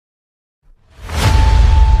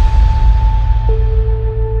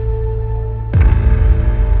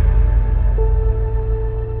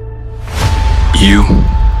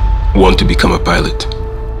want to become a pilot.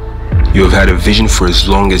 You have had a vision for as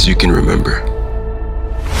long as you can remember.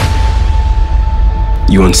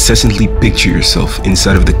 You incessantly picture yourself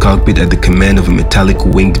inside of the cockpit at the command of a metallic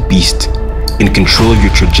winged beast, in control of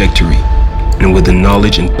your trajectory, and with the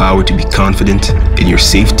knowledge and power to be confident in your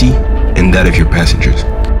safety and that of your passengers.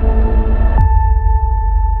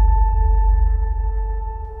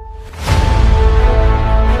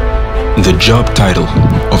 The job title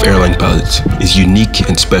of airline pilots is unique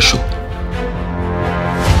and special.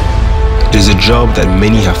 It is a job that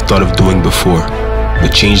many have thought of doing before,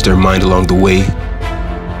 but changed their mind along the way.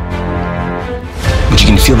 But you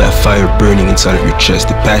can feel that fire burning inside of your chest,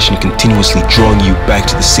 the passion continuously drawing you back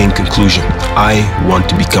to the same conclusion. I want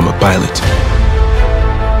to become a pilot.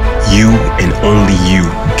 You and only you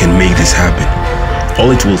can make this happen. All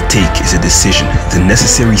it will take is a decision, the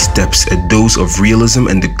necessary steps, a dose of realism,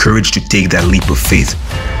 and the courage to take that leap of faith.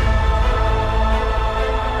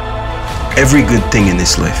 Every good thing in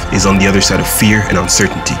this life is on the other side of fear and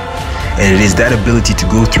uncertainty, and it is that ability to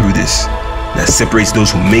go through this that separates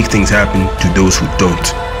those who make things happen to those who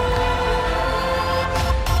don't.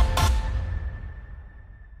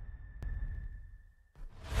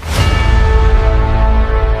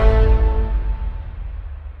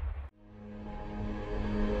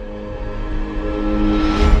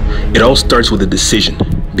 It all starts with a decision.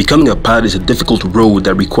 Becoming a pilot is a difficult road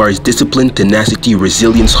that requires discipline, tenacity,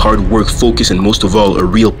 resilience, hard work, focus, and most of all, a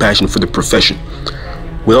real passion for the profession.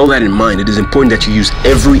 With all that in mind, it is important that you use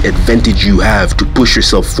every advantage you have to push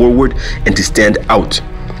yourself forward and to stand out.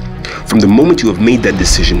 From the moment you have made that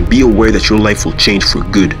decision, be aware that your life will change for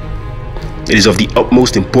good. It is of the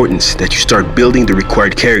utmost importance that you start building the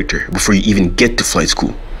required character before you even get to flight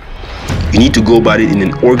school. You need to go about it in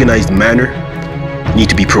an organized manner. You need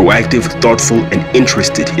to be proactive, thoughtful, and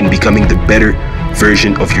interested in becoming the better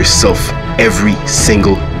version of yourself every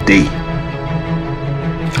single day.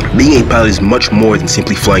 Being a pilot is much more than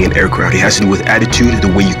simply flying an aircraft. It has to do with attitude,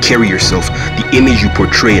 the way you carry yourself, the image you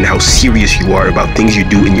portray, and how serious you are about things you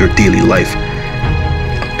do in your daily life.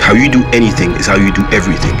 How you do anything is how you do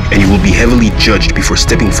everything, and you will be heavily judged before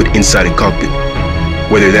stepping foot inside a cockpit,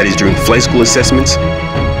 whether that is during flight school assessments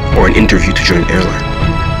or an interview to join an airline.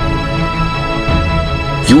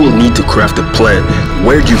 You will need to craft a plan.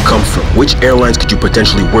 Where do you come from? Which airlines could you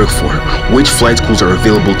potentially work for? Which flight schools are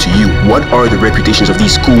available to you? What are the reputations of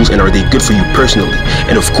these schools, and are they good for you personally?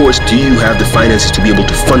 And of course, do you have the finances to be able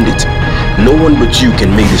to fund it? No one but you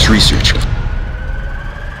can make this research.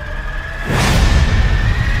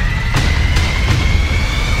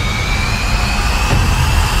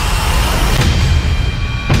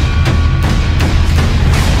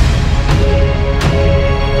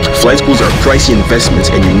 Flight schools are pricey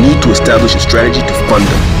investments, and you need to establish a strategy to fund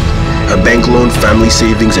them. A bank loan, family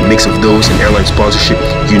savings, a mix of those, and airline sponsorship.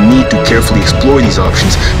 You need to carefully explore these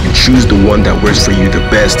options and choose the one that works for you the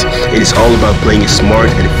best. It is all about playing it smart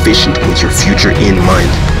and efficient with your future in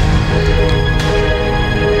mind.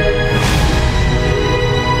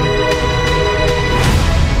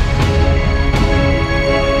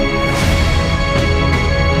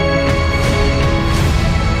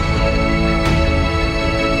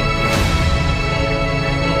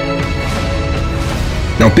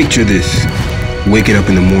 Now picture this, waking up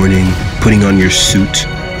in the morning, putting on your suit,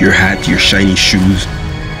 your hat, your shiny shoes,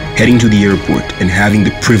 heading to the airport and having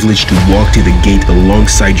the privilege to walk to the gate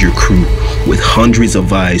alongside your crew with hundreds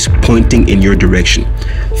of eyes pointing in your direction,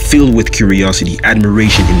 filled with curiosity,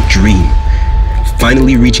 admiration, and dream.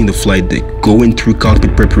 Finally reaching the flight deck, going through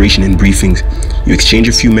cockpit preparation and briefings, you exchange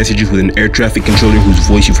a few messages with an air traffic controller whose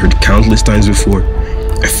voice you've heard countless times before.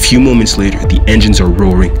 A few moments later, the engines are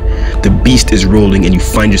roaring, the beast is rolling, and you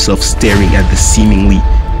find yourself staring at the seemingly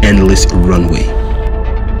endless runway.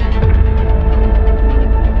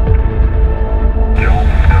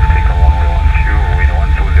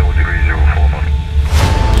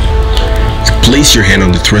 Place your hand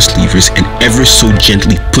on the thrust levers and ever so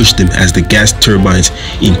gently push them as the gas turbines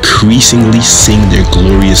increasingly sing their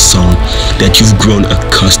glorious song that you've grown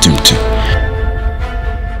accustomed to.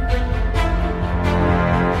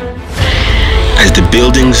 As the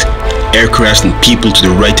buildings, aircrafts, and people to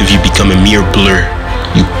the right of you become a mere blur,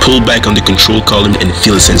 you pull back on the control column and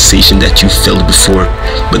feel a sensation that you felt before,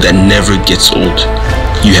 but that never gets old.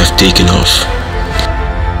 You have taken off.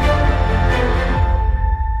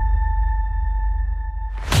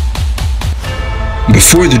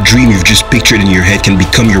 Before the dream you've just pictured in your head can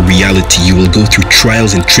become your reality, you will go through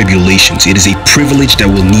trials and tribulations. It is a privilege that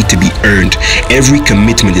will need to be earned. Every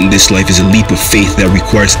commitment in this life is a leap of faith that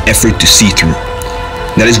requires effort to see through.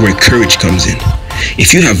 That is where courage comes in.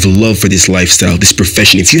 If you have love for this lifestyle, this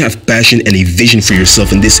profession, if you have passion and a vision for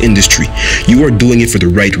yourself in this industry, you are doing it for the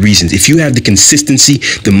right reasons. If you have the consistency,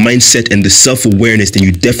 the mindset, and the self-awareness, then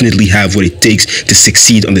you definitely have what it takes to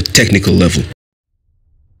succeed on the technical level.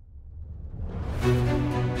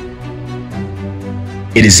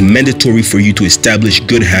 It is mandatory for you to establish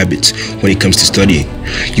good habits when it comes to studying.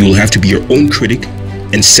 You will have to be your own critic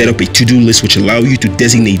and set up a to-do list which allow you to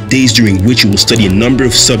designate days during which you will study a number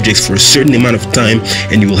of subjects for a certain amount of time,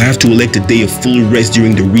 and you will have to elect a day of full rest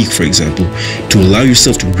during the week, for example, to allow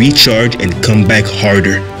yourself to recharge and come back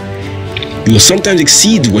harder. You will sometimes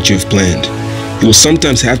exceed what you have planned. You will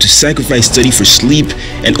sometimes have to sacrifice study for sleep,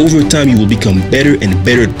 and over time you will become better and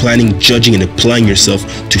better at planning, judging, and applying yourself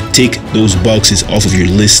to tick those boxes off of your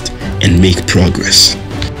list and make progress.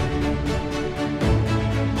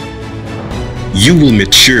 You will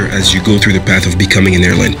mature as you go through the path of becoming an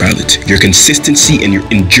airline pilot. Your consistency and your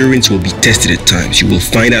endurance will be tested at times. You will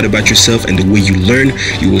find out about yourself and the way you learn.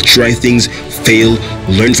 You will try things, fail,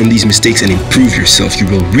 learn from these mistakes, and improve yourself. You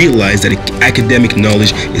will realize that academic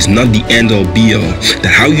knowledge is not the end-all be-all.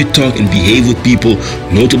 That how you talk and behave with people,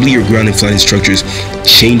 notably your ground and flight instructors,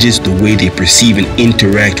 changes the way they perceive and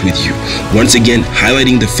interact with you. Once again,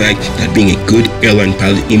 highlighting the fact that being a good airline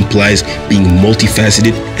pilot implies being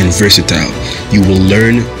multifaceted and versatile. You will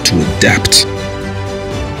learn to adapt.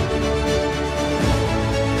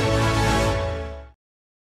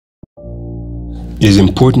 It is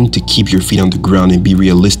important to keep your feet on the ground and be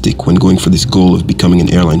realistic when going for this goal of becoming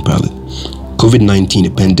an airline pilot. COVID-19,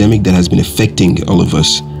 a pandemic that has been affecting all of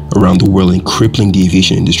us around the world and crippling the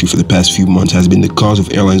aviation industry for the past few months, has been the cause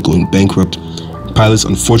of airlines going bankrupt, pilots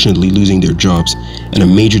unfortunately losing their jobs, and a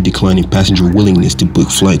major decline in passenger willingness to book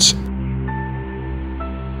flights.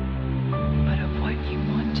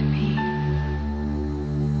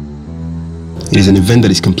 It is an event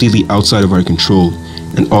that is completely outside of our control,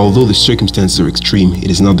 and although the circumstances are extreme, it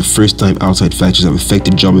is not the first time outside factors have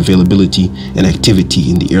affected job availability and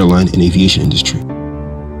activity in the airline and aviation industry.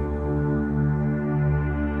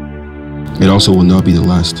 It also will not be the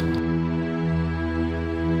last.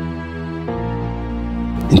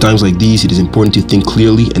 In times like these, it is important to think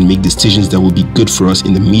clearly and make decisions that will be good for us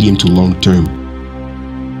in the medium to long term.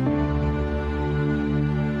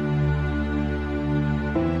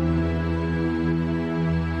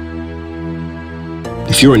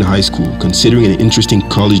 If you're in high school, considering an interesting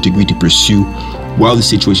college degree to pursue while the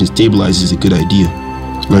situation stabilizes is a good idea.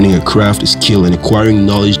 Learning a craft, a skill, and acquiring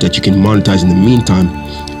knowledge that you can monetize in the meantime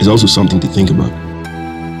is also something to think about.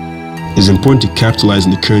 It is important to capitalize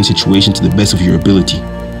on the current situation to the best of your ability.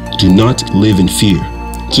 Do not live in fear.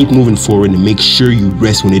 Keep moving forward and make sure you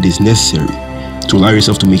rest when it is necessary to allow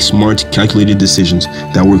yourself to make smart, calculated decisions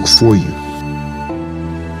that work for you.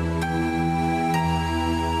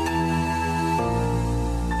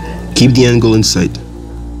 Keep the end goal in sight.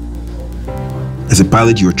 As a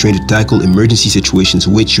pilot, you are trained to tackle emergency situations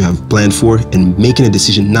which you have planned for, and making a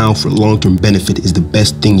decision now for long-term benefit is the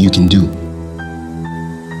best thing you can do.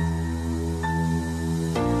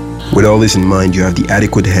 With all this in mind, you have the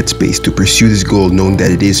adequate headspace to pursue this goal, knowing that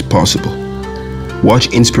it is possible. Watch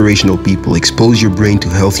inspirational people, expose your brain to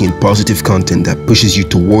healthy and positive content that pushes you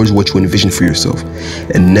towards what you envision for yourself,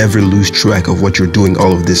 and never lose track of what you're doing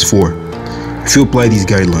all of this for. If you apply these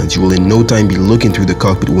guidelines, you will in no time be looking through the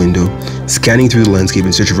cockpit window, scanning through the landscape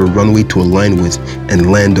in search of a runway to align with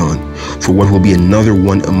and land on, for what will be another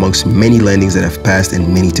one amongst many landings that have passed and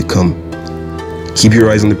many to come. Keep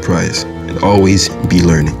your eyes on the prize and always be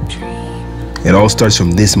learning. It all starts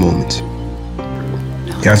from this moment.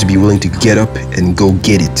 You have to be willing to get up and go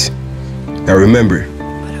get it. Now remember,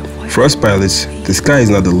 for us pilots, the sky is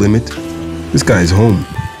not the limit, the sky is home.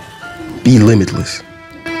 Be limitless.